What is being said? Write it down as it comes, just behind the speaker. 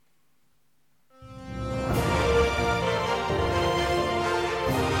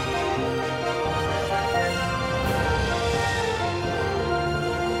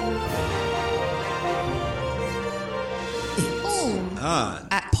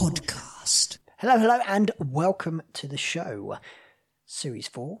at podcast. Hello, and welcome to the show. Series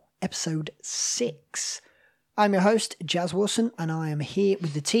 4, Episode 6. I'm your host, Jazz Wilson, and I am here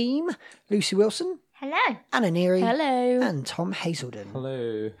with the team, Lucy Wilson. Hello. Anna Neary. Hello. And Tom Hazelden.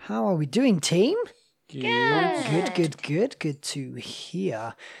 Hello. How are we doing, team? Good. Good to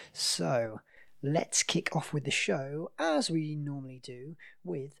hear. So, let's kick off with the show, as we normally do,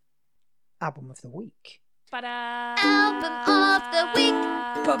 with Album of the Week. Album of the week.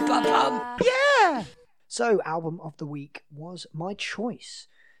 Bum. Yeah! So, Album of the Week was my choice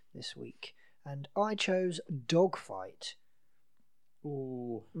this week, and I chose Dogfight.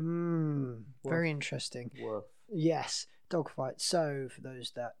 Ooh. Very interesting. Woof. Yes, Dogfight. So, for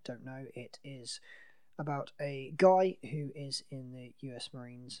those that don't know, it is about a guy who is in the US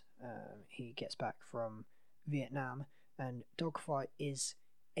Marines. He gets back from Vietnam, and Dogfight is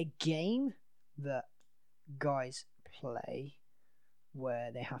a game that guys play where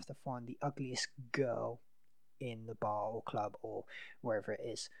they have to find the ugliest girl in the bar or club or wherever it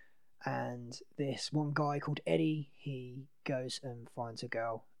is. And this one guy called Eddie, he goes and finds a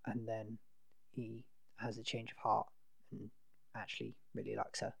girl, and then he has a change of heart and actually really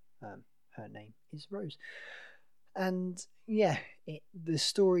likes her. Her name is Rose. And yeah, the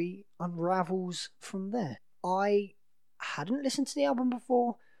story unravels from there. I hadn't listened to the album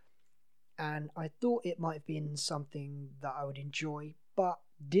before, and I thought it might have been something that I would enjoy, but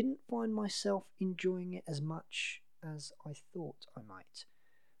didn't find myself enjoying it as much as I thought I might.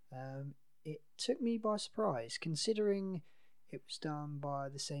 It took me by surprise, considering it was done by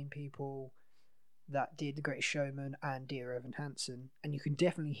the same people that did The Greatest Showman and Dear Evan Hansen, and you can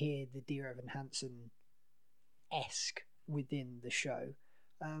definitely hear the Dear Evan Hansen-esque within the show.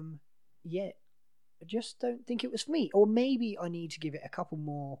 I just don't think it was for me. Or maybe I need to give it a couple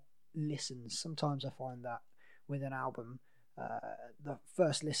more listens. Sometimes I find that with an album, the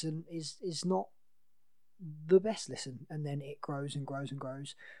first listen is not the best listen, and then it grows and grows and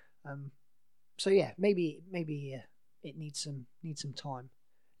grows. So yeah, maybe it needs some time.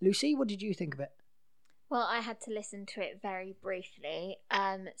 Lucy, what did you think of it? Well, I had to listen to it very briefly,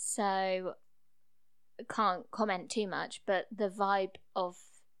 so can't comment too much, but the vibe of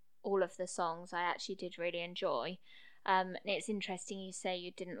all of the songs I actually did really enjoy. And it's interesting you say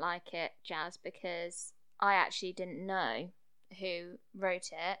you didn't like it, Jazz, because I actually didn't know who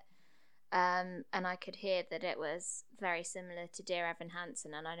wrote it. And I could hear that it was very similar to Dear Evan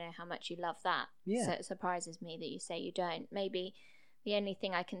Hansen, and I know how much you love that. Yeah. So it surprises me that you say you don't. Maybe the only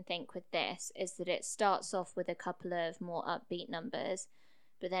thing I can think with this is that it starts off with a couple of more upbeat numbers,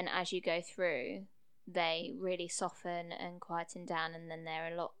 but then as you go through, they really soften and quieten down, and then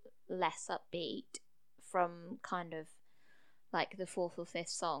they're a lot less upbeat from kind of like the fourth or fifth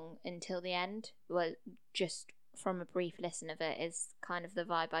song until the end. Well, just from a brief listen of it is kind of the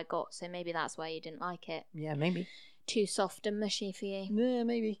vibe I got, so maybe that's why you didn't like it. Yeah, maybe. Too soft and mushy for you. Yeah,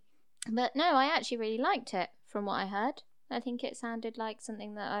 maybe. But no, I actually really liked it from what I heard. I think it sounded like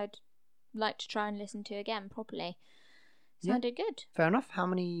something that I'd like to try and listen to again properly. Sounded good. Fair enough. How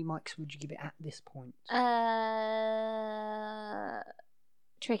many mics would you give it at this point?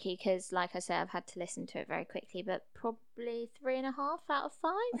 Tricky, because like I said, I've had to listen to it very quickly, but probably 3.5 out of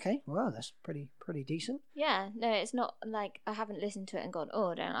 5. Okay, well, that's pretty decent. Yeah, no, it's not like I haven't listened to it and gone,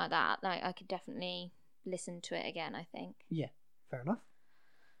 oh, I don't like that. Like, I could definitely listen to it again, I think. Yeah, fair enough.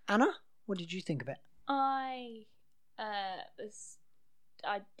 Anna, what did you think of it? I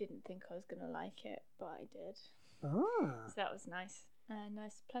didn't think I was going to like it, but I did. Ah. So that was nice.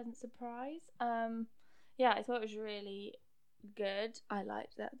 Nice, pleasant surprise. Yeah, I thought it was really good. I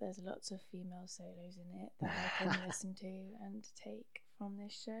liked that there's lots of female solos in it that I can listen to and take from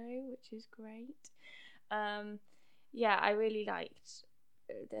this show, which is great. Yeah, I really liked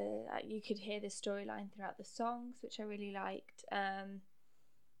you could hear the storyline throughout the songs, which I really liked.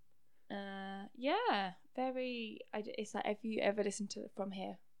 Yeah, it's like if you ever listen to From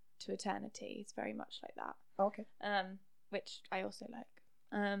Here to Eternity, it's very much like that. Okay. Which I also like.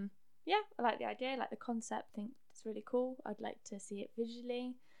 Yeah, I like the idea, I like the concept, I think it's really cool. I'd like to see it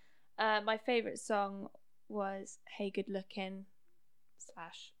visually. My favourite song was Hey Good Looking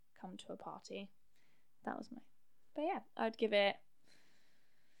 / Come to a Party. That was but yeah, I'd give it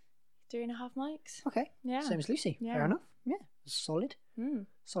 3.5 mics. Okay. Yeah. Same as Lucy. Yeah. Fair enough. Yeah. Solid.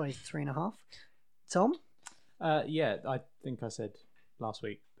 Solid 3.5. Tom? Yeah, I think I said last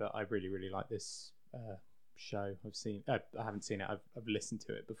week that I really, really like this show. I haven't seen it. I've listened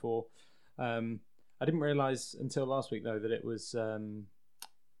to it before. I didn't realise until last week though that it was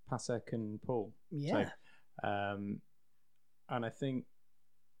Pasek and Paul. Yeah. So, and I think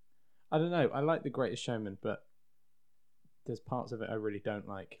I don't know. I like The Greatest Showman, but there's parts of it I really don't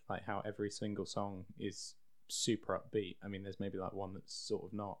like how every single song is super upbeat. I mean, there's maybe like one that's sort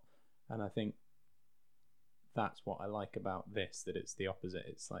of not, and I think that's what I like about this, that it's the opposite.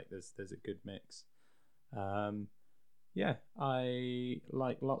 It's like there's a good mix. Yeah, I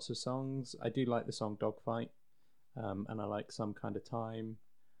like lots of songs. I do like the song Dogfight, and I like Some Kind of Time.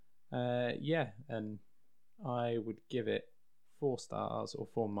 Yeah, and I would give it 4 stars or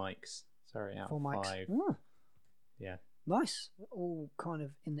 4 mics. Sorry, out 4 of mics. 5. Oh, Yeah. nice. All kind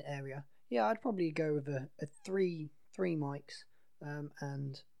of in the area. Yeah, I'd probably go with a 3 mics.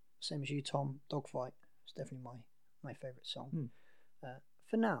 And same as you, Tom, Dogfight. It's definitely my favourite song.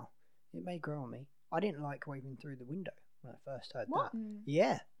 For now, it may grow on me. I didn't like Waving Through the Window when I first heard What? that.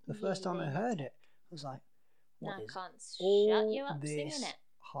 Yeah, the first time I Really? heard it, I was like, what I is can't all shut you up singing this it.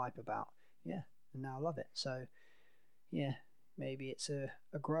 hype about? Yeah, and now I love it. So, yeah, maybe it's a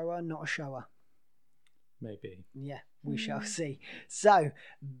grower, not a shower. Maybe. Yeah, we shall see. So,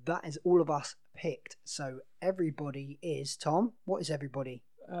 that is all of us picked. So, everybody is, Tom, what is everybody?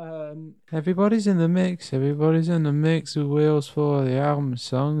 Everybody's in the mix. Everybody's in the mix with Wheels for the album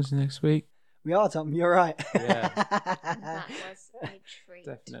songs next week. We are, Tom, you're right. Yeah. That was a treat.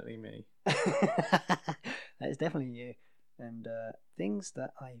 Definitely me. That is definitely you. And things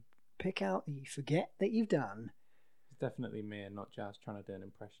that I pick out that you forget that you've done. It's definitely me and not Jazz trying to do an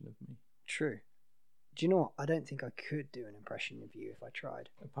impression of me. True. Do you know what? I don't think I could do an impression of you if I tried.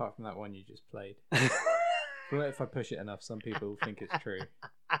 Apart from that one you just played. But if I push it enough, some people think it's true.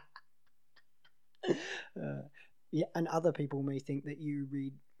 Yeah, and other people may think that you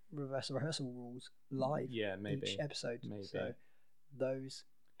read reverse rehearsal rules live Yeah, maybe. each episode. Maybe. So those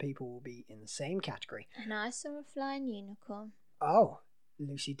people will be in the same category. And I saw a flying unicorn. Oh,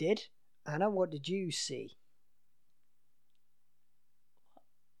 Lucy did. Anna, what did you see?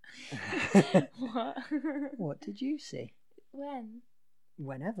 What? What did you see? When?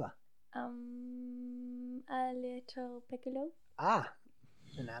 Whenever. A little piccolo. Ah,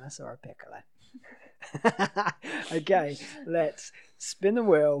 and Anna saw a piccolo. Okay, let's spin the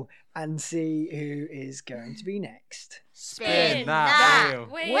wheel and see who is going to be next. Spin that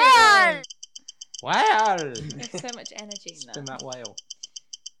wheel. Wheel! Wow! There's so much energy in Spin that. that whale.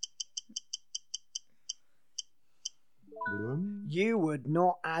 You would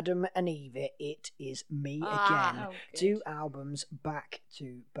not Adam and Eve it. It is me again. Oh, good. 2 albums back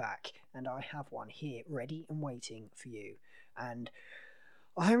to back, and I have one here ready and waiting for you. And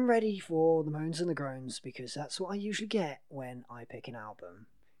I'm ready for the moans and the groans because that's what I usually get when I pick an album.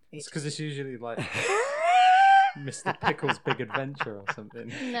 It's because it's usually like Mr. Pickle's Big Adventure or something.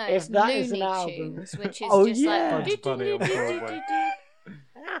 No, If it's that Looney is an album- Tunes, which is Oh, just yeah. like... Bugs Bunny on Broadway.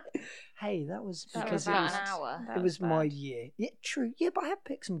 Hey, that was That because was it about was, an hour. That it was my bad. year. Yeah, true. Yeah, but I have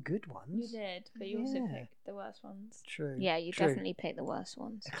picked some good You ones. did, but you also Yeah. picked the worst ones. True. Yeah, you true. definitely picked the worst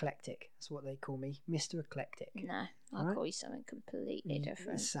ones. Eclectic. That's what they call me, Mr. Eclectic. No, I'll Alright. call you something completely It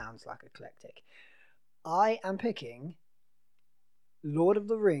different. sounds like eclectic. I am picking Lord of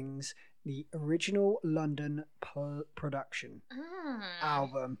the Rings, the original London production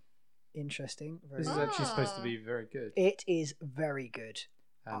album. Interesting. Very This is good. actually supposed to be very good. It is very good.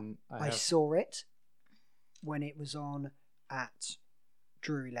 And I have, saw it when it was on at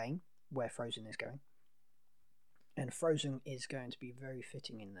Drury Lane, where Frozen is going. And Frozen is going to be very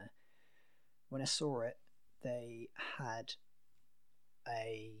fitting in there. When I saw it, they had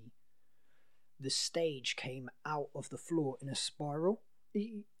the stage came out of the floor in a spiral.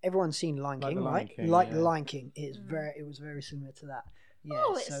 Everyone's seen Lion Like King, the Lion right? King, Like yeah. the Lion King. It was very similar to that. Yeah,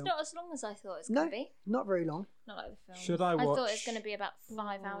 Oh, it's so not as long as I thought it was No. going to be. not very long. Not like the film. should I I watch? thought it was going to be about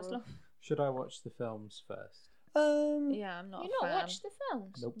 5 hours long. Should I watch the films first? Yeah, I'm not You a not fan. watched the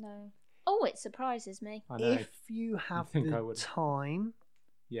films? Nope. No. Oh, it surprises me. I know. If you have think I the would. time,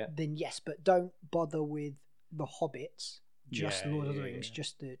 Yeah. then yes, but don't bother with the Hobbits. Just Yeah, Lord of the yeah, Rings, yeah.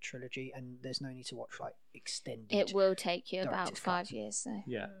 just the trilogy, and there's no need to watch like extended. It will take you about Director's 5 cut. years, though.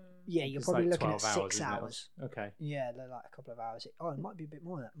 Yeah. Yeah, you're It's probably like looking at 12 hours, 6 isn't it? hours. Okay. Yeah, they're like a couple of hours. Oh, it might be a bit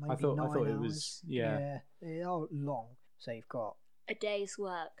more than that. Maybe I thought 9 it hours. was yeah. They are long. So you've got A day's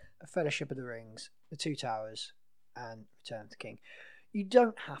work. A Fellowship of the Rings, The Two Towers, and Return of the King. You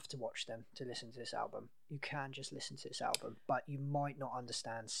don't have to watch them to listen to this album. You can just listen to this album, but you might not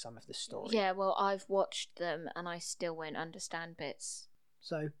understand some of the story. Yeah, well, I've watched them and I still won't understand bits.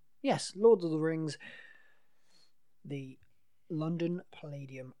 So, yes, Lord of the Rings, the London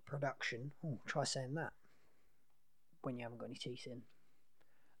Palladium production. Oh, try saying that when you haven't got any teeth in.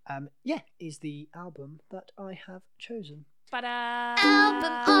 Is the album that I have chosen.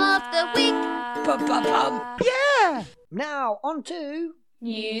 Album of the week. Bum. Yeah! Now, on to...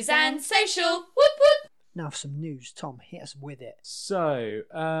 News and social. Whoop whoop. Now for some news. Tom, hit us with it. So,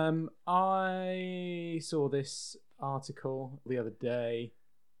 I saw this article the other day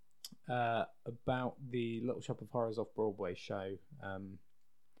about the Little Shop of Horrors off-Broadway show,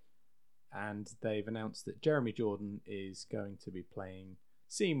 and they've announced that Jeremy Jordan is going to be playing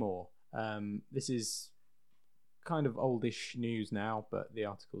Seymour. This is kind of oldish news now, but the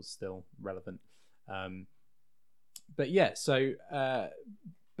article's still relevant. But yeah, so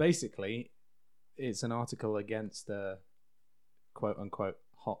basically, it's an article against quote-unquote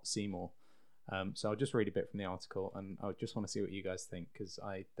hot Seymour. So I'll just read a bit from the article, and I just want to see what you guys think, because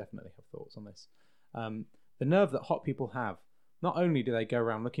I definitely have thoughts on this. The nerve that hot people have. Not only do they go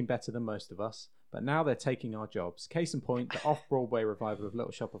around looking better than most of us, but now they're taking our jobs. Case in point, the off-Broadway revival of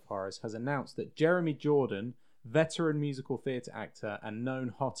Little Shop of Horrors has announced that Jeremy Jordan, veteran musical theatre actor and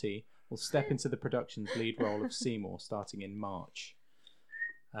known hottie, will step into the production's lead role of Seymour starting in March.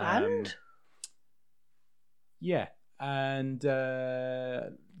 And? Yeah, and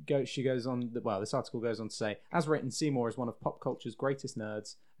she goes on. This article goes on to say, as written, Seymour is one of pop culture's greatest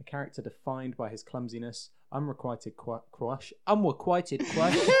nerds, a character defined by his clumsiness, unrequited crush.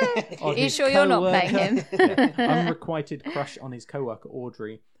 Are you sure you're not playing him? Unrequited crush on his co-worker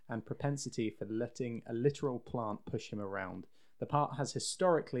Audrey, and propensity for letting a literal plant push him around. The part has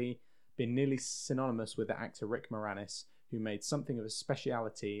historically been nearly synonymous with the actor Rick Moranis, who made something of a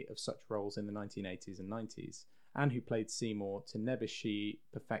speciality of such roles in the 1980s and 90s, and who played Seymour to Nebuchadnezzar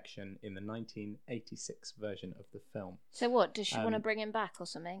perfection in the 1986 version of the film. So what, does she want to bring him back or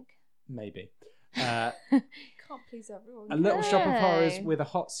something? Maybe. Can't please everyone. A Little Shop of Horrors with a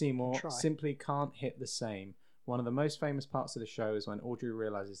hot Seymour Try. simply can't hit the same. One of the most famous parts of the show is when Audrey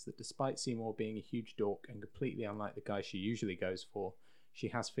realises that despite Seymour being a huge dork and completely unlike the guy she usually goes for, she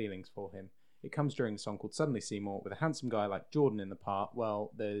has feelings for him. It comes during a song called Suddenly Seymour. With a handsome guy like Jordan in the part,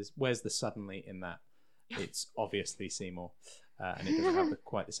 well, where's the suddenly in that? It's obviously Seymour, and it doesn't have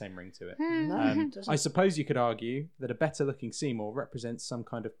quite the same ring to it. No, I suppose you could argue that a better-looking Seymour represents some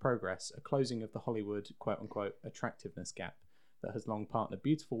kind of progress, a closing of the Hollywood quote-unquote attractiveness gap that has long partnered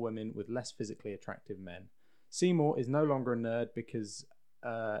beautiful women with less physically attractive men. Seymour is no longer a nerd because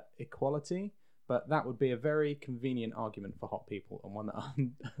equality, but that would be a very convenient argument for hot people, and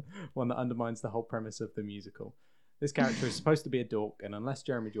one that undermines the whole premise of the musical. This character is supposed to be a dork, and unless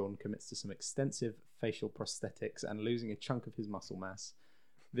Jeremy Jordan commits to some extensive facial prosthetics and losing a chunk of his muscle mass,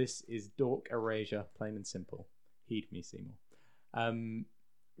 this is dork erasure, plain and simple. Heed me, Seymour.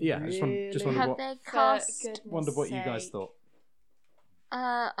 Yeah, Really? I just Have wondered they what, cast... wondered what you guys thought.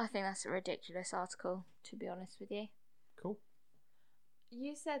 I think that's a ridiculous article, to be honest with you. Cool.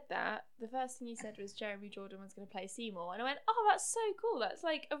 You said that. The first thing you said was Jeremy Jordan was going to play Seymour. And I went, oh, that's so cool. That's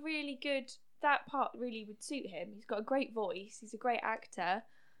like a really good... That part really would suit him. He's got a great voice. He's a great actor.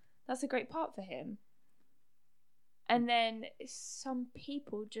 That's a great part for him. And then some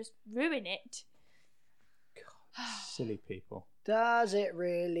people just ruin it. God, silly people. Does it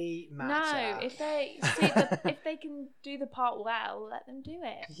really matter? No, if they if they can do the part well, let them do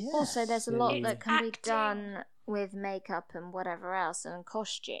it. Yes. Also, there's a lot Silly. that can be Acting. done with makeup and whatever else and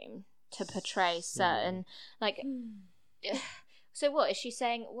costume to portray certain, like... So what, is she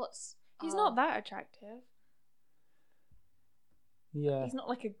saying, He's not that attractive. Yeah. He's not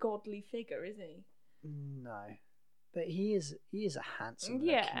like a godly figure, is he? No, but he is a handsome looking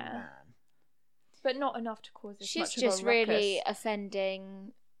Yeah. man. But not enough to cause this She's much just of a ruckus. really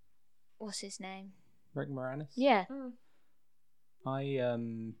offending... What's his name? Rick Moranis? Yeah. Mm.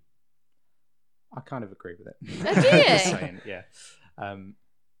 I kind of agree with it. Oh, do you? Just saying, yeah.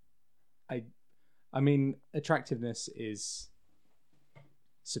 I mean, attractiveness is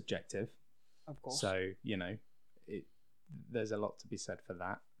subjective. Of course. So, there's a lot to be said for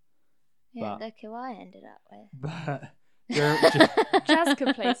that. Yeah, But- look who I ended up with. But Jazz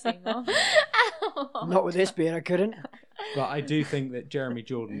could play Seymour. Not with this being, I couldn't. but I do think that Jeremy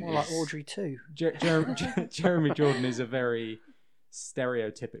Jordan More like Audrey too. Jeremy Jordan is a very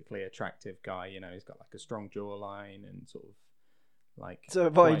stereotypically attractive guy. He's got like a strong jawline and sort of like. So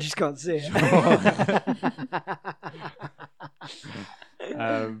boy, you quite- just can't see it.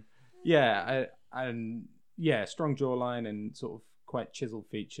 Strong jawline and sort of quite chiseled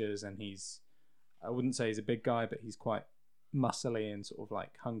features, and I wouldn't say he's a big guy, but he's quite muscly and sort of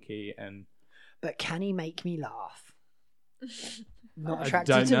like hunky, and But can he make me laugh? Not I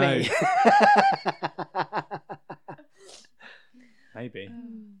attracted don't to me. maybe.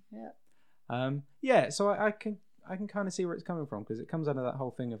 Yeah. So I can kind of see where it's coming from, because it comes out of that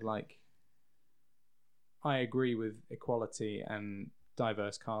whole thing of like, I agree with equality and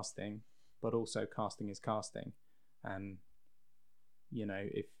diverse casting, but also casting is casting, and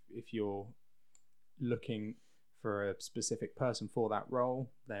if you're looking for a specific person for that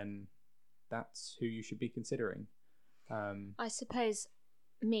role, then that's who you should be considering. I suppose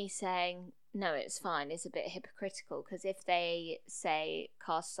me saying no, it's fine is a bit hypocritical, because if they say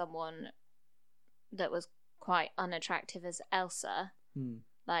cast someone that was quite unattractive as Elsa,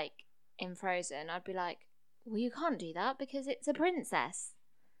 like in Frozen, I'd be like, well, you can't do that because it's a princess.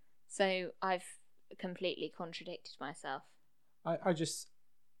 So I've completely contradicted myself. I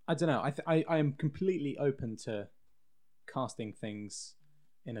don't know. I am completely open to casting things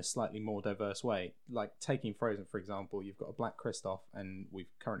in a slightly more diverse way. Like taking Frozen, for example, you've got a black Kristoff, and we've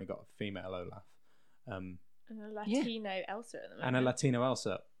currently got a female Olaf. And a Latino Elsa at the moment. And a Latino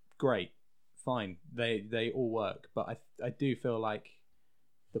Elsa. Great. Fine. They all work. But I do feel like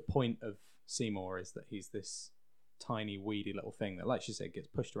the point of Seymour is that he's this tiny, weedy little thing that, like she said, gets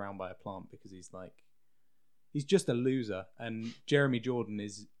pushed around by a plant because he's just a loser. And Jeremy Jordan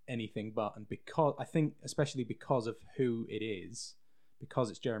is anything but. And because I think, especially because of who it is,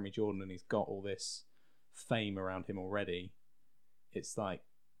 because it's Jeremy Jordan and he's got all this fame around him already, it's like,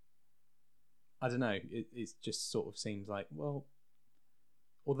 I don't know, it just sort of seems like, well,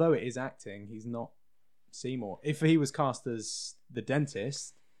 although it is acting, he's not Seymour. If he was cast as the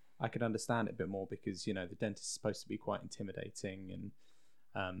dentist, I could understand it a bit more, because, you know, the dentist is supposed to be quite intimidating,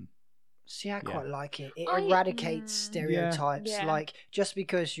 and see, I quite like it. It eradicates stereotypes. Yeah. Like, just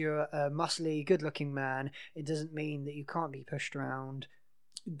because you're a muscly, good-looking man, it doesn't mean that you can't be pushed around.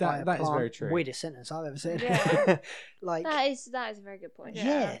 that is very true. Weirdest sentence I've ever said. Yeah. Like, That is a very good point.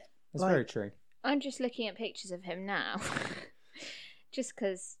 yeah. That's like- very true. I'm just looking at pictures of him now,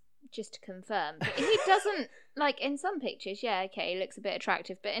 just to confirm. But he doesn't, like, in some pictures, yeah, okay, he looks a bit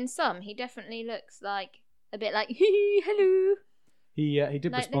attractive, but in some, he definitely looks like a bit like, hello. He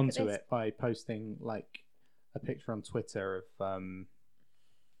did Like, respond look at to this. it by posting like a picture on Twitter of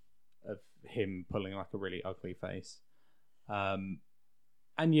him pulling like a really ugly face, and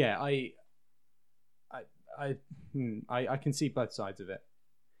yeah, I can see both sides of it.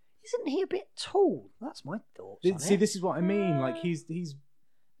 Isn't he a bit tall? That's my thoughts on See, it. this is what I mean. Like he's he's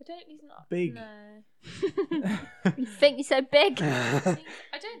not big. No. You think you're so big? I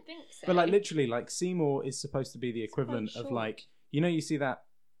don't think so. But like literally, like Seymour is supposed to be the equivalent quite of short. like, you know, you see that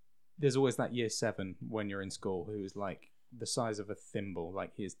there's always that year 7 when you're in school who is like the size of a thimble,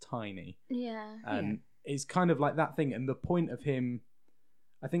 like he is tiny, Yeah. and it's kind of like that thing. And the point of him,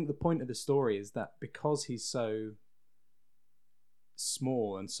 I think the point of the story is that because he's so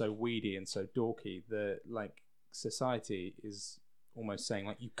small and so weedy and so dorky, the like society is almost saying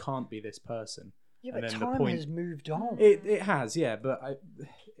like, you can't be this person. Yeah, And but then the time point- has moved on. It has, yeah, but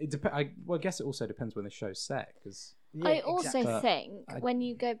I guess it also depends when the show's set, because Yeah, I also exactly. think I- when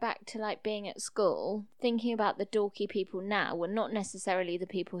you go back to like being at school, thinking about the dorky people now were not necessarily the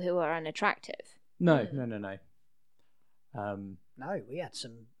people who are unattractive. no. No, we had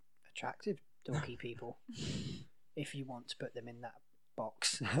some attractive dorky people. If you want to put them in that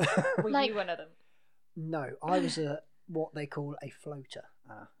box. Were Like- you one of them? No, I was what they call a floater.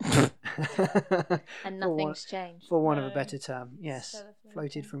 And For one- nothing's changed. For want of a No. better term, yes. Still a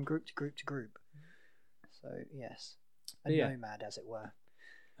Floated floater. from group to group to group. So, yes. A But yeah. nomad, as it were.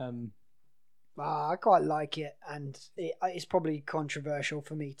 Um, I quite like it, and it's probably controversial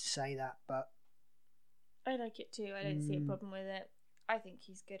for me to say that, but I like it too. I don't see a Mm. problem with it. I think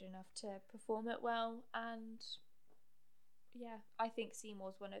he's good enough to perform it well, and yeah, I think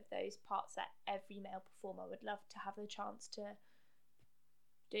Seymour's one of those parts that every male performer would love to have the chance to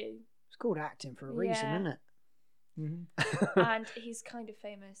do. it's called acting for a reason, Yeah. isn't it? And he's kind of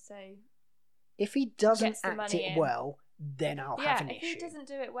famous, so If he doesn't Gets the act money it in. well, then I'll yeah, have an if issue. he doesn't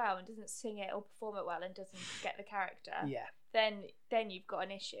do it well and doesn't sing it or perform it well and doesn't get the character, Yeah, then you've got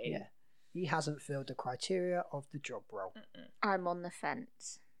an issue. yeah. He hasn't filled the criteria of the job role. I'm on the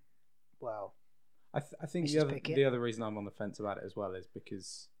fence. Well, I think Mrs. Pickett. the other reason I'm on the fence about it as well is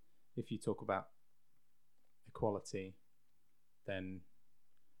because if you talk about equality, then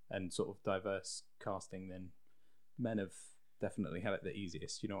and sort of diverse casting, then men have definitely had it the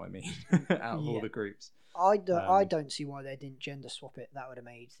easiest. You know what I mean? Out of all Yeah. the groups. I Um, don't see why they didn't gender swap it. That would have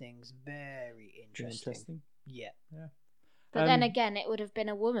made things very interesting. Yeah. But then Um, again, it would have been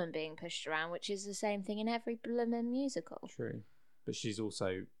a woman being pushed around, which is the same thing in every blooming musical. True, but she's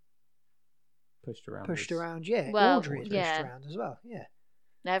also pushed around. Pushed as- around, yeah. Well, Audrey is yeah. pushed around as well, yeah.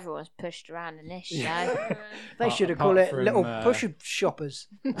 Everyone's pushed around in this show. They Apart- should have apart called it from, little push shoppers.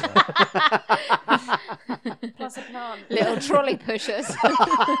 Plus a plant. Little trolley pushers.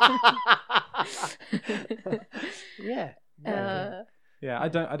 Yeah. Yeah, I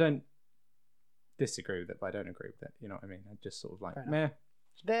don't disagree with it, but I don't agree with it. You know what I mean? I just sort of like, Fair enough. meh.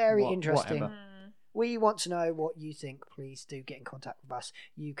 It's very What- interesting. whatever. We want to know what you think. Please do get in contact with us.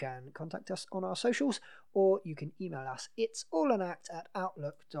 You can contact us on our socials, or you can email us. It's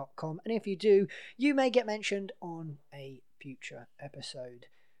allanact@outlook.com. And if you do, you may get mentioned on a future episode.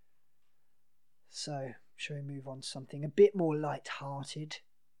 So, shall we move on to something a bit more light-hearted?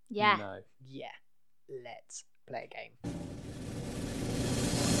 Yeah. No. Yeah. Let's play a game.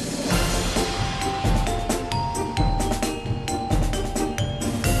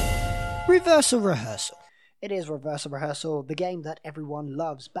 Reversal Rehearsal. It is Reversal Rehearsal, the game that everyone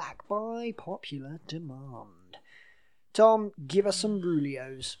loves, back by popular demand. Tom, give us some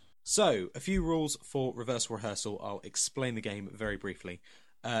rulios. So, a few rules for reversal rehearsal. I'll explain the game very briefly.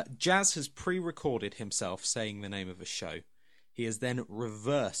 Jazz has pre-recorded himself saying the name of a show. He has then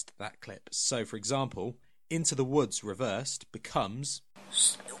reversed that clip. So, for example, Into the Woods reversed becomes...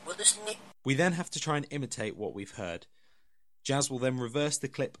 We then have to try and imitate what we've heard. Jazz will then reverse the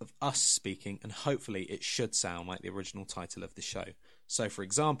clip of us speaking, and hopefully it should sound like the original title of the show. So, for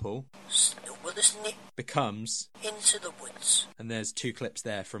example, becomes Into the Woods. And there's 2 clips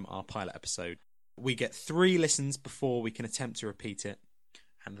there from our pilot episode. We get 3 listens before we can attempt to repeat it,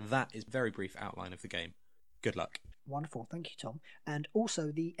 and that is a very brief outline of the game. Good luck. Wonderful, thank you, Tom. And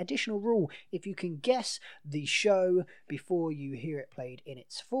also the additional rule, if you can guess the show before you hear it played in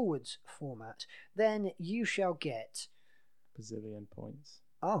its forwards format, then you shall get... Bazillion points.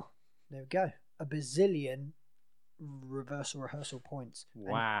 Oh, there we go. A bazillion reversal rehearsal points.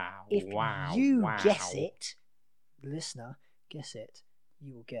 Wow. And if wow. you wow. guess it, listener, guess it,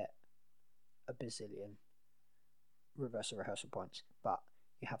 you will get a bazillion reversal rehearsal points. But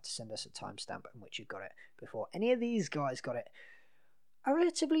you have to send us a timestamp in which you got it before any of these guys got it. A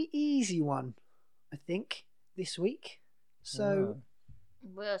relatively easy one, I think, this week. So,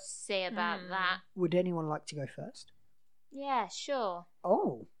 We'll see about that. would anyone like to go first? Yeah, sure.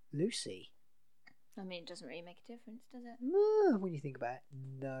 Oh, Lucy. I mean, it doesn't really make a difference, does it? When you think about it,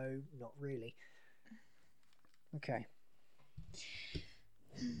 no, not really. Okay.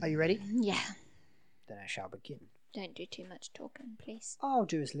 Are you ready? Yeah. Then I shall begin. Don't do too much talking, please. I'll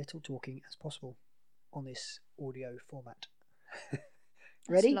do as little talking as possible on this audio format.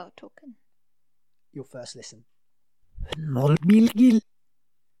 Ready? That's a lot of talking. Your first listen.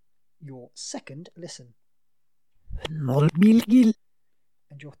 Your second listen. And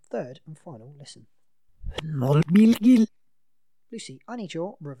your third and final listen. Lucy, I need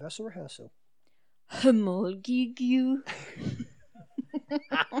your reversal rehearsal.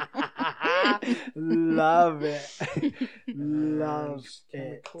 Love it. Love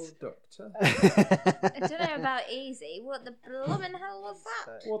it. Doctor. I don't know about easy. What the bloomin' hell was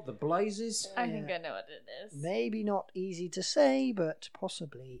that? What the blazes? I think I know what it is. Maybe not easy to say, but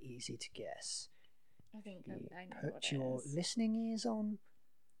possibly easy to guess. I think You I know put what your it is. listening ears on.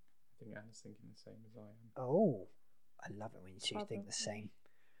 I think Anna's thinking the same as I am. Oh, I love it when you two think Probably. the same.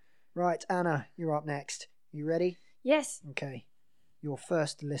 Right, Anna, you're up next. You ready? Yes. Okay. Your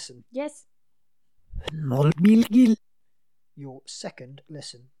first listen. Yes. Your second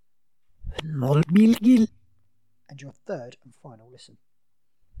listen. And your third and final listen.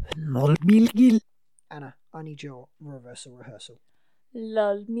 Anna, I need your reversal rehearsal.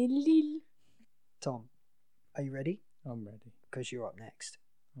 Lol me lil. Tom, are you ready? I'm ready. Because you're up next.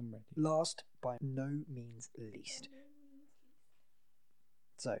 I'm ready. Last by no means least.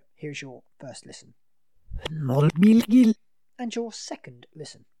 So, here's your first listen. And your second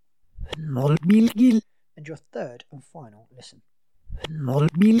listen. And your third and final listen.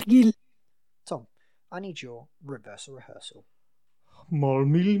 Tom, I need your reversal rehearsal.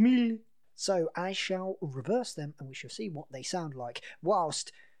 So I shall reverse them and we shall see what they sound like,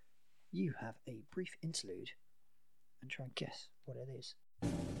 whilst you have a brief interlude and try and guess what it is.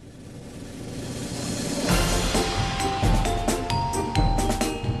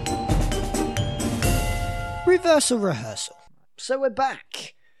 Reversal rehearsal. So we're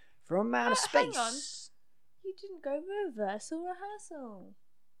back from outer Hang space. on. You didn't go reversal rehearsal.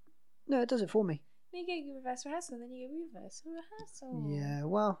 No, it does it for me. You go reverse rehearsal, then you go reversal rehearsal. Yeah,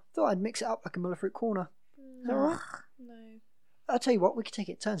 well, thought I'd mix it up like a Muller fruit corner. Is that alright? No. I'll tell you what, we can take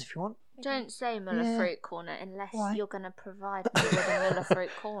it turns if you want. Don't say Muller Yeah. Fruit Corner unless Why? you're going to provide me with a Muller Fruit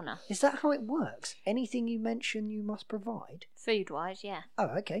Corner. Is that how it works? Anything you mention, you must provide. Food-wise, yeah. Oh,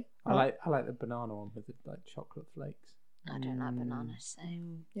 okay. I like the banana one with the chocolate flakes. I don't like bananas, so...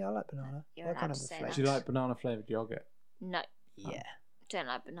 Yeah, I like banana. You're What allowed kind to of a say flavour? Do you like banana flavoured yogurt? No, Yeah. don't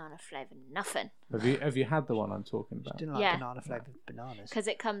like banana flavoured nothing. Have you had the one I'm talking Just about? didn't like Yeah. banana flavoured bananas. Because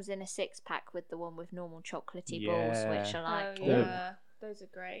it comes in a 6-pack with the one with normal chocolatey balls, which I Yeah. like. Oh, yeah. Those are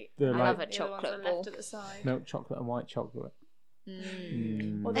great. The I like love a The other ones chocolate are ball. left at the side. milk chocolate and white chocolate.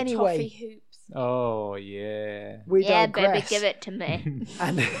 Or the Anyway. toffee hoops. Oh yeah. We Yeah, digress. baby, give it to me.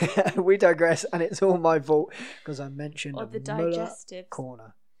 And we digress, and it's all my fault because I mentioned Or a the Muller digestives.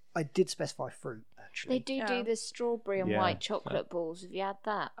 corner. I did specify fruit, actually. They do Yeah. the strawberry and Yeah. white chocolate balls. Have you had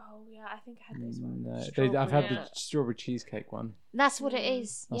that? Oh yeah, I think I had those ones. No, I've had Strawberry. the strawberry cheesecake one. That's what it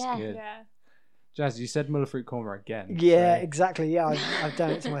is. That's yeah. good. Yeah. Jazz, you said Muller fruit korma again. Yeah, so- exactly. Yeah, I've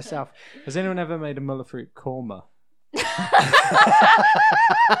done it to myself. Has anyone ever made a Muller fruit korma?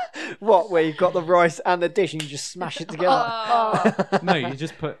 What? Where you've got the rice and the dish and you just smash it together? Oh. No, you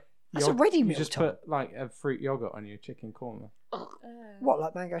just put. That's a ready You meal, just Tom. put like a fruit yogurt on your chicken korma. What,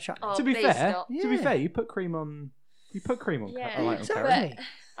 like mango chutney? Oh, to be please fair, stop. to be Yeah. fair, you put cream on. You put cream on. Yeah. I like on Exactly. curry.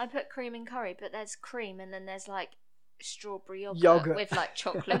 I put cream in curry, but there's cream and then there's like strawberry yogurt, Yogurt. with like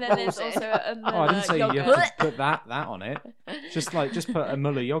chocolate And then there's balls in. also a Oh, I didn't say you yogurt. have to put that on it. Just put a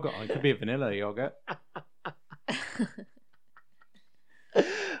Muller yogurt on. It could be a vanilla yogurt.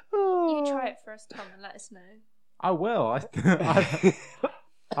 You try it for us, Tom, and let us know. I will. I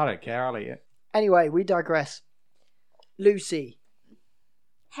don't care. I'll eat it. Anyway, we digress. Lucy,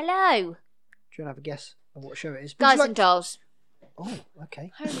 Hello, do you want to have a guess of what show it is? Would guys you like and dolls. Oh,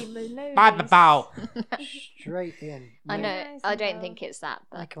 okay. Holy moly. Bye, bow. Straight in. I know. Guys I and don't dolls. think it's that,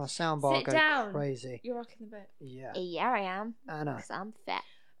 but Making my soundbar Sit go down. crazy. You're rocking the boat. Yeah. yeah, I am. Anna, 'Cause I'm fat.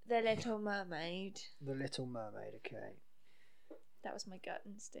 The Little Mermaid. The Little Mermaid. Okay. That was my gut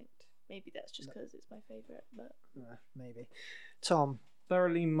instinct. Maybe that's just because it's my favourite, but Maybe. Tom,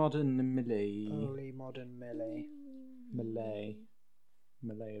 Thoroughly modern Millie. Holy Modern Millie. Malay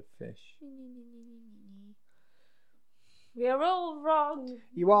of fish. we are all wrong.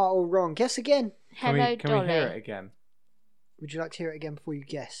 You are all wrong. Guess again. Can Hello, we, can Dolly. we hear it again? Would you like to hear it again before you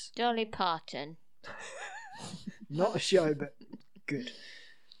guess? Dolly Parton. Not a show, but good.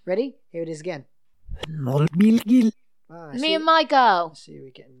 Ready? Here it is again. Ah, Me and my girl. Let's see where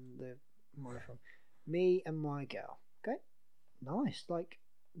we're getting the more from. Me and my girl. Okay. Nice. Like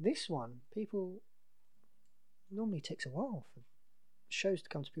this one, people normally takes a while for shows to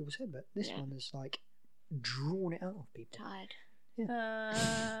come to people's head, but this Yeah. one is like drawn it out of people. Tired.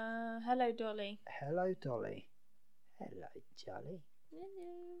 Hello, Dolly. Hello, Dolly. Hello, Jolly.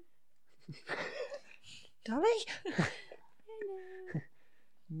 Dolly?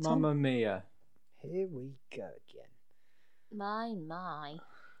 Mamma Mia. Here we go again. My.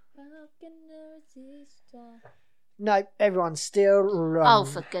 No, everyone's still wrong. Oh,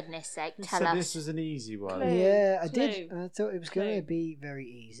 for goodness sake, You tell said us. this was an easy one. Clue. Yeah, I Clue. did. I thought it was going to Clue. be very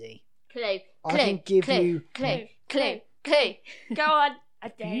easy. Clue, I clue, can give clue, you- clue, clue, clue. Go on. I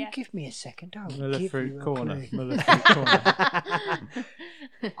dare You you. give me a second. I'll Muller give fruit you a corner. clue. Muller fruit corner.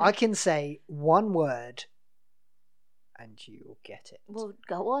 I can say one word, and you will get it. Well,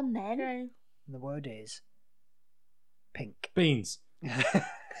 go on then. Okay. And the word is pink. Beans.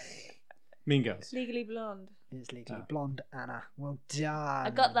 Mean Girls. Legally Blonde. It's Legally Oh. Blonde, Anna. Well done. I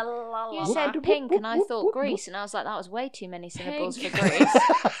got the la la. You Whoop, said whoop, pink, and I whoop, thought whoop, Greece, and I was like, that was way too many syllables Pink. for Greece.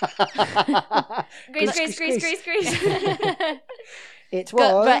 Grease. It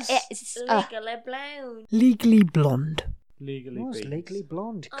But was it's Legally Blonde. Legally Blonde. Legally It was Beans. Legally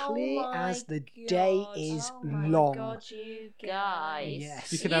Blonde. Oh Clear my as the day God. is Oh my long. God, you guys.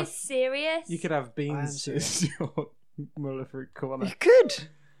 Yes. You could Are you have- serious? You could have I am beans serious. as your Muller fruit corner. You could.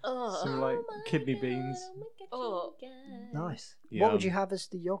 Some like kidney beans. Oh. Nice. Yeah. What would you have as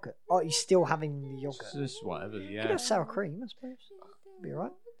the yogurt? Oh, you're still having the yogurt. Just whatever, You could yeah. have sour cream, I suppose. Be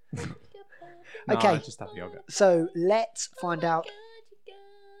alright. No, Okay. I just have yogurt. So let's find out Thanks.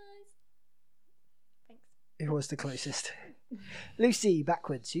 who was the closest. Lucy,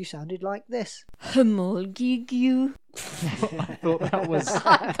 backwards, you sounded like this. I thought that was.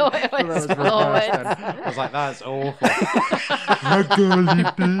 I thought it I was thought that was reversed then. I was like, that's awful.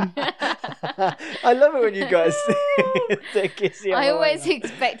 I love it when you guys think it's the I other way always round.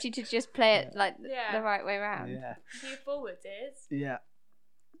 expect you to just play it like Yeah. the right way round. Yeah. You forwards is. Yeah.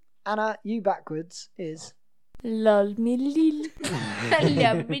 Anna, you backwards is. Lol me lil. I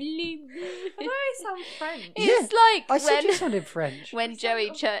sound French. It's like I said you when sounded French. when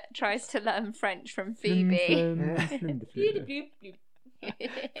Joey tries to learn French from Phoebe. Bloop, bloop,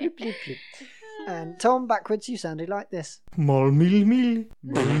 bloop. And Tom, backwards, you sounded like this. Mol mil mil.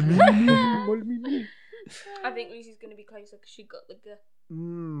 I think Lucy's going to be closer because she got the g.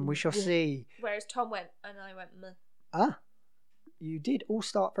 We shall see. Whereas Tom went and I went m. Ah, you did all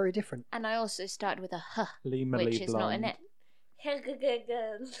start very different. And I also started with a H, Lima which Lee is not in blonde. it.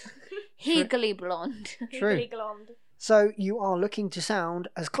 Hegally blonde. True. Blonde. So you are looking to sound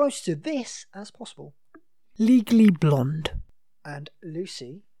as close to this as possible. Legally Blonde. And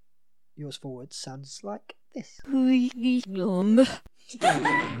Lucy, yours forward, sounds like this.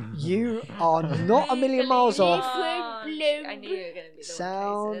 You are not a million miles off. I knew you were going to be the one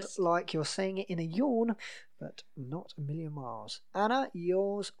Sounds closest. like you're saying it in a yawn, but not a million miles. Anna,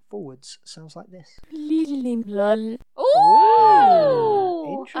 yours forwards sounds like this.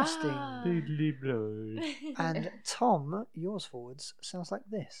 Ooh! Interesting. Ah. Diddly blow. And Tom, yours forwards sounds like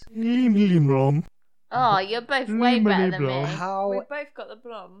this. Oh, you're both way better than me. How We've both got the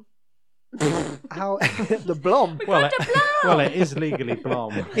blom. how the blom? Well, it is legally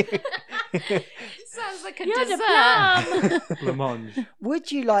blom. Sounds like a You're the dessert. Blancmange. Would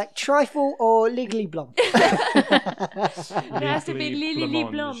you like trifle or legally blom? It has to be Legally Lily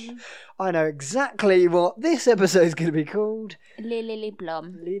blancmange. Blom. I know exactly what this episode is going to be called. Lily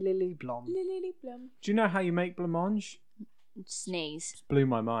Blum. Lily blom. Lily Blom. Do you know how you make blancmange? Sneeze. Blew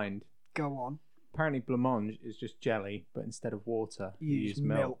my mind. Go on. Apparently, blancmange is just jelly, but instead of water, you Use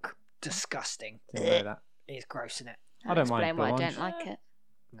milk. Disgusting. Didn't know that. It's gross, isn't it? I don't mind Explain why I blancmange. don't like it.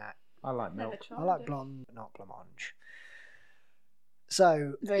 No. I like Never milk. tried I like it. blonde, but not blancmange.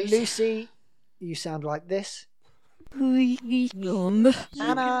 So, Very Lucy, you sound like this. Anna,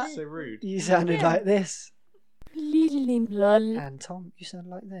 So rude. you sounded like this. Lol. And Tom, you sound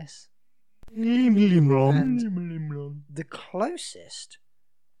like this. And The closest,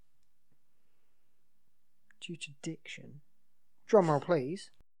 due to diction, drumroll please.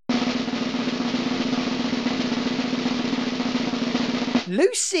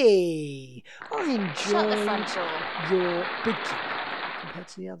 Lucy! I Shut the front enjoyed door. your big compared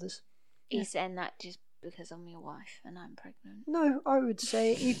to the others. He's saying that just because I'm your wife and I'm pregnant. No, I would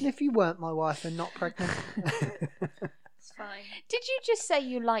say even if you weren't my wife and not pregnant. It's fine. Did you just say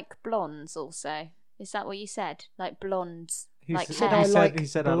you like blondes also? Is that what you said? Like blondes? He Like said, hair? he like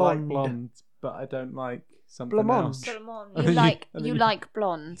said I like blonde. blondes, but I don't like something Blamond. else. Blom. And You then like and then you like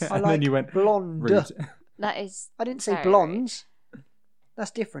blondes. Yeah, I and like then you went blonde. rude. That is I didn't say very blondes.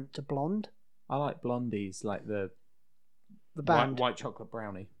 That's different to blonde. I like blondies, like the The band. white chocolate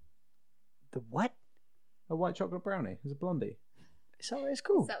brownie. The what? A white chocolate brownie is a blondie. Is that what it's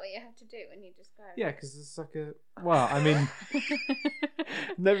called? Is that what you have to do when you describe Yeah, because it's like a. Well, I mean,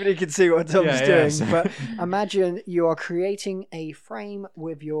 Nobody can see what Tom's Yeah, doing, so- but imagine you are creating a frame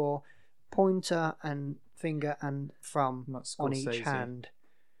with your pointer and finger and thumb Like on each Scorsese. hand.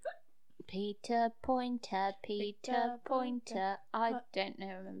 Peter Pointer, Peter Pointer. I don't know.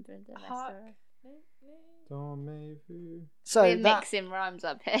 Remember the rest Hark. of it. Dormez-vous. So We're that, mixing rhymes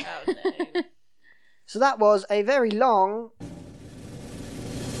up here. Oh no. so that was a very long.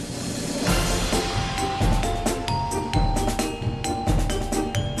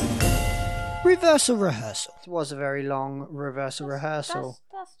 Reversal rehearsal. It was a very long reversal rehearsal.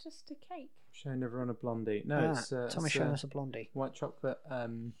 That's just a cake. Showing everyone a blondie. No, it's Thomas it's, showing us a blondie. white chocolate.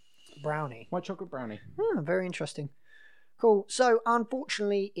 Brownie. White chocolate brownie. Very interesting. Cool. So,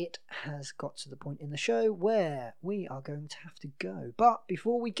 unfortunately, it has got to the point in the show where we are going to have to go. But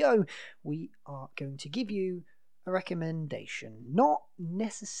before we go, we are going to give you a recommendation. Not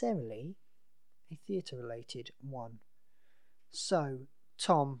necessarily a theatre related one. So,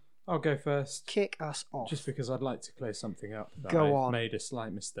 Tom, I'll go first. kick us off. Just because I'd like to clear something up. That Go I've on. made a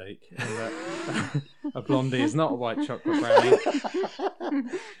slight mistake. In that a blondie is not a white chocolate brownie.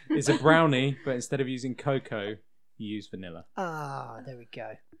 It's a brownie, but instead of using cocoa, you use vanilla. There we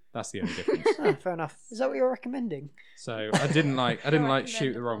go. That's the only difference. Fair enough. Is that what you're recommending? So I didn't like recommend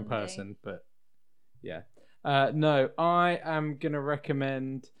shoot a the wrong blondie. person, but yeah. No, I am gonna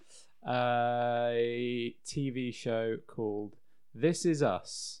recommend a TV show called This Is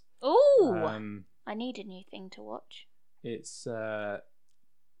Us. Ooh, I need a new thing to watch. It's very,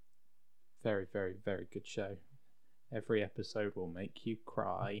 very, very good show. Every episode will make you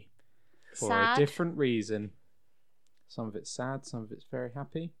cry for Sad. a different reason. Some of it's sad, some of it's very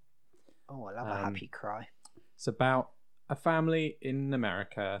happy. Oh, I love a happy cry. It's about a family in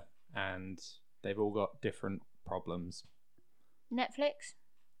America, and they've all got different problems. Netflix.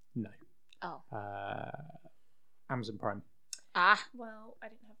 No, Oh, Amazon Prime. Well, I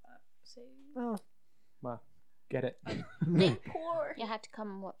didn't have that. So Oh, Well, get it. poor. you had to come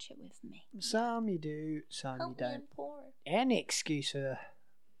and watch it with me. some you do, some you don't. Poor. Any excuse for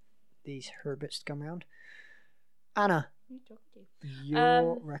these herberts to come round. Anna, Who you talking to?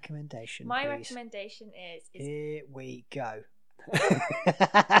 your recommendation, My please. recommendation is Here we go.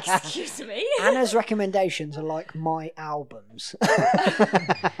 excuse me. Anna's recommendations are like my albums.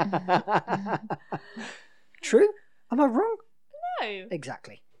 True? Am I wrong? No.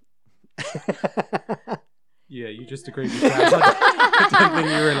 Exactly. Yeah, you just agreed with Jazz. I don't think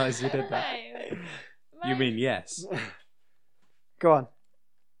you realise you did that. No. You mean yes? Go on.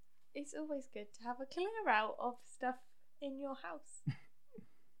 it's always good to have a clear out of stuff in your house.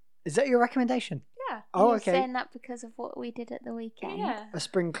 Is that your recommendation? Yeah. Oh, You're okay. saying that because of what we did at the weekend. Yeah. A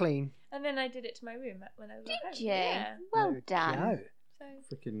spring clean. And then I did it to my room when I was at home. Did you? Yeah. Well There done. we go.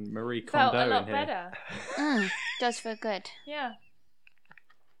 So Freaking Marie felt Kondo a lot in here. better. Does feel good. Yeah.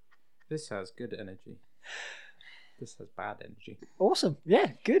 This has good energy. This has bad energy. Awesome.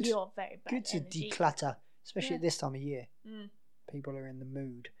 Yeah, good. You're very bad. Good to energy. declutter, especially Yeah. at this time of year. Mm. People are in the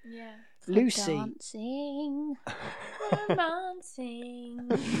mood. Yeah. Lucy. Dancing. Romancing.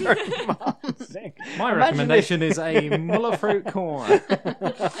 My Imagine recommendation is a muller fruit corn.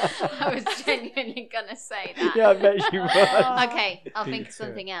 I was genuinely gonna say that. Yeah, I bet you were. Okay, I'll Beat think of it.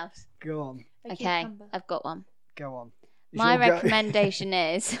 something else. Go on. A Okay, cucumber. I've got one. Go on. It's My your go. recommendation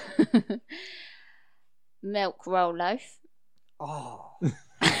is milk roll loaf. Oh.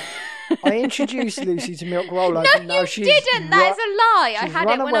 I introduced Lucy to milk roll loaf, No, and now you she's didn't. That's a lie. I she's had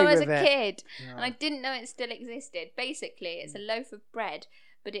run it when I away was a with it. kid, No. and I didn't know it still existed. Basically, it's a loaf of bread,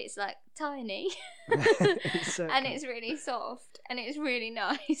 but it's like tiny, It's so and cool. it's really soft, and it's really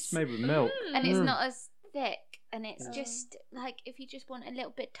nice, It's made with milk. and it's Mm. not as thick, and it's No. just like if you just want a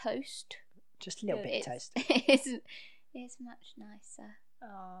little bit toast, just a little bit of it's, taste. it's much nicer.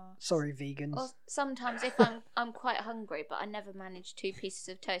 Aw. Sorry, vegans. Or sometimes if I'm quite hungry, but I never manage 2 pieces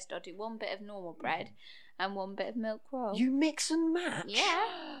of toast, I'll do 1 bit of normal bread and 1 bit of milk roll. You mix and match.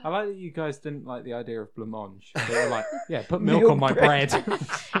 Yeah. I like that you guys didn't like the idea of blancmange. They were like, yeah, put milk on my bread.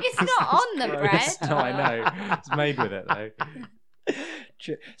 It's not on the bread. Gross. No, I know. It's made with it, though.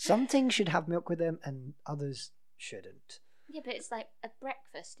 True. Some things should have milk with them, and others shouldn't. Yeah, but it's like a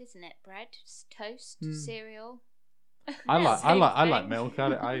breakfast, isn't it? Bread, toast, Mm. cereal. I like thing. milk. I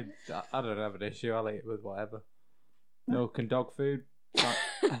don't have an issue. I'll eat it with whatever. Milk and dog food.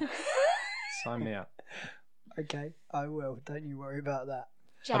 Sign me up. Okay, I will. Don't you worry about that.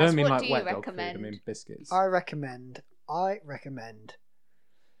 Jazz, I don't mean what like do you wet recommend? dog food. I mean biscuits. I recommend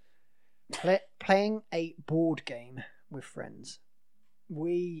playing a board game with friends.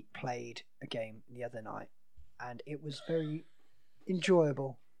 We played a game the other night, and it was very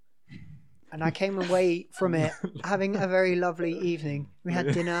enjoyable. And I came away from it having a very lovely evening. We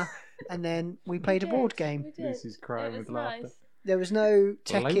had dinner, and then we played a board game. We did. Lucy's crying It was with laughter. nice. There was no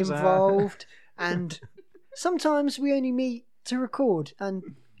tech Loser. involved, and sometimes we only meet to record, and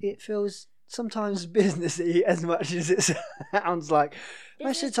it feels sometimes businessy as much as it sounds like.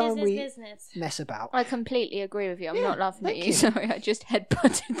 Most of the time we business. mess about. I completely agree with you. I'm Yeah, not laughing at thank you. you. Sorry, I just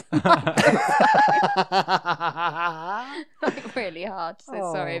headbutted the like really hard. So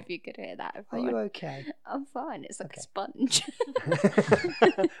sorry Oh. if you could hear that. Are you okay? I'm fine. It's like Okay. a sponge.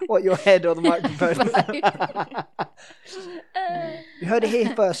 What, your head on the microphone? You heard it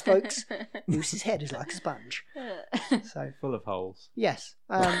here first, folks. Lucy's head is like a sponge. So, Full of holes. yes.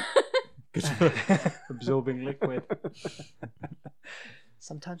 Absorbing liquid.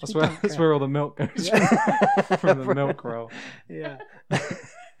 Sometimes That's we where, don't that's care. where all the milk goes Yeah. from the milk roll. Yeah.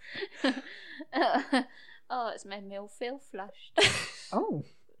 Oh, it's made me all feel flushed. Oh,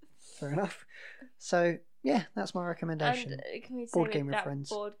 fair enough. So, yeah, that's my recommendation. And can we say Board with game with that friends.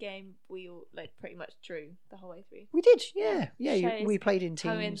 board game we all like pretty much drew the whole way through. We did, yeah. Yeah, Shows we played in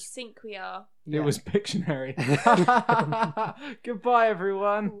How in teams. sync we are. It was Pictionary. Goodbye,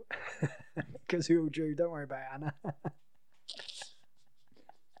 everyone. Because we all drew. Don't worry about it, Anna.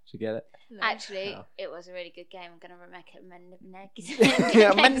 Did you get it? No. Actually, Oh. it was a really good game. I'm going to recommend it next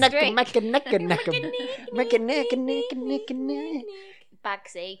Yeah, next week.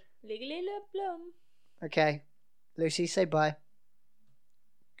 Bagsy. Okay. Lucy, say bye.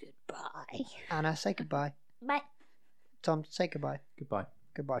 Goodbye. Anna, say goodbye. Bye. Tom, say goodbye. Goodbye.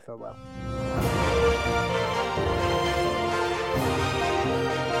 Goodbye, farewell.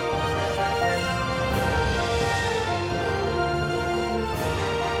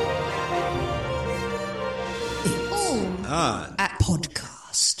 At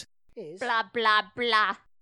podcast. Is Blah, blah, blah.